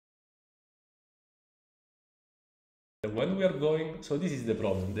when we are going, so this is the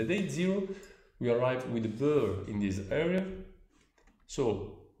problem. The day 0, we arrive with burr in this area.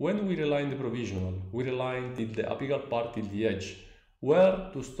 So when we reline the provisional, we reline till the apical part till the edge. Where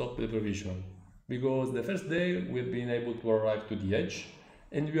to stop the provisional? Because the first day we've been able to arrive to the edge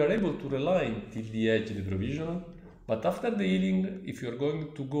and we are able to reline till the edge the provisional. But after the healing, if you are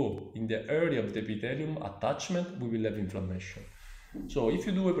going to go in the area of the epithelium attachment, we will have inflammation. So if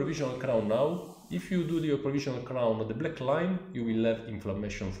you do a provisional crown now, if you do the provisional crown on the black line, you will have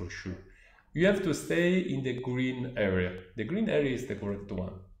inflammation for sure. You have to stay in the green area. The green area is the correct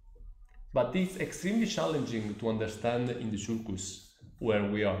one. But it's extremely challenging to understand in the sulcus where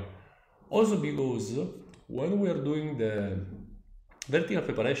we are. Also because when we are doing the vertical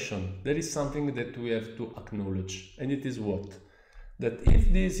preparation, there is something that we have to acknowledge, and it is what? That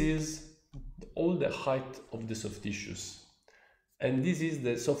if this is all the height of the soft tissues, and this is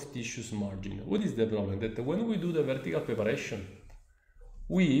the soft tissues margin, what is the problem? That when we do the vertical preparation,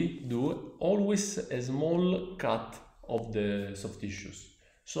 we do always a small cut of the soft tissues.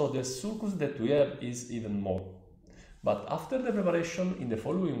 So the sulcus that we have is even more. But after the preparation, in the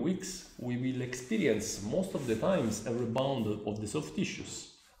following weeks, we will experience most of the times a rebound of the soft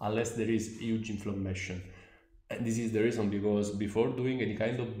tissues, unless there is huge inflammation. And this is the reason because before doing any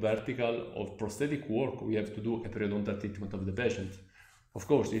kind of vertical or prosthetic work, we have to do a periodontal treatment of the patient. Of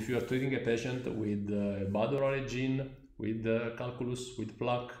course, if you are treating a patient with bad oral hygiene, with calculus, with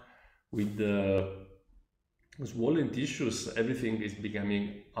plaque, with swollen tissues, everything is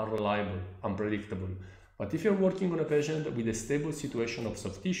becoming unreliable, unpredictable. But if you're working on a patient with a stable situation of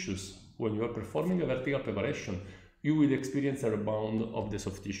soft tissues, when you are performing a vertical preparation, you will experience a rebound of the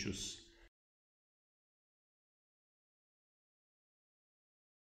soft tissues.